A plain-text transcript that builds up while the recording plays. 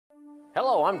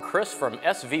Hello, I'm Chris from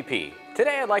SVP.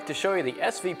 Today I'd like to show you the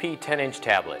SVP 10-inch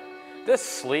tablet. This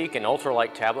sleek and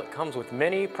ultralight tablet comes with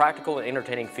many practical and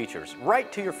entertaining features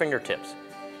right to your fingertips.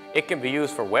 It can be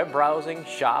used for web browsing,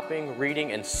 shopping,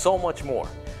 reading, and so much more.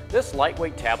 This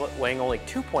lightweight tablet weighing only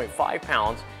 2.5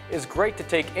 pounds is great to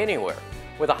take anywhere.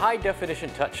 With a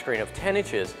high-definition touchscreen of 10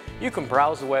 inches, you can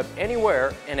browse the web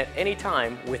anywhere and at any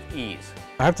time with ease.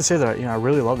 I have to say that I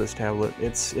really love this tablet.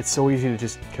 It's so easy to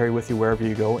just carry with you wherever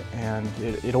you go, and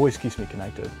it always keeps me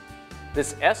connected.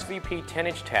 This SVP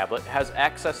 10-inch tablet has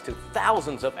access to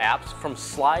thousands of apps from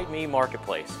SlideMe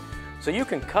Marketplace, so you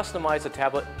can customize the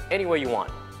tablet any way you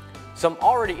want. Some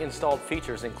already installed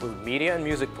features include media and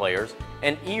music players,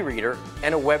 an e-reader,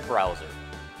 and a web browser.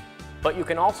 But you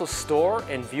can also store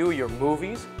and view your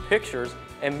movies, pictures,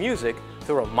 and music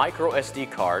through a micro SD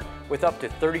card with up to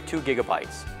 32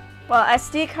 gigabytes. Well,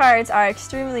 SD cards are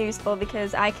extremely useful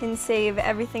because I can save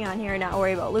everything on here and not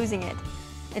worry about losing it.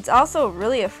 It's also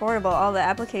really affordable. All the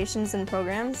applications and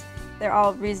programs, they're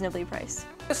all reasonably priced.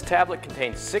 This tablet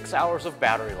contains 6 hours of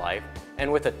battery life,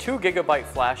 and with a 2 gigabyte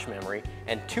flash memory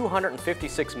and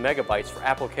 256 megabytes for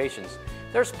applications,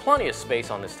 there's plenty of space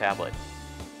on this tablet.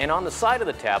 And on the side of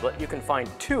the tablet, you can find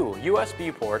 2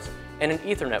 USB ports and an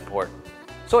Ethernet port,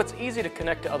 so it's easy to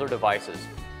connect to other devices.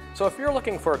 So if you're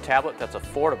looking for a tablet that's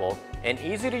affordable and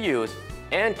easy to use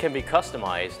and can be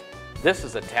customized, this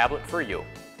is a tablet for you.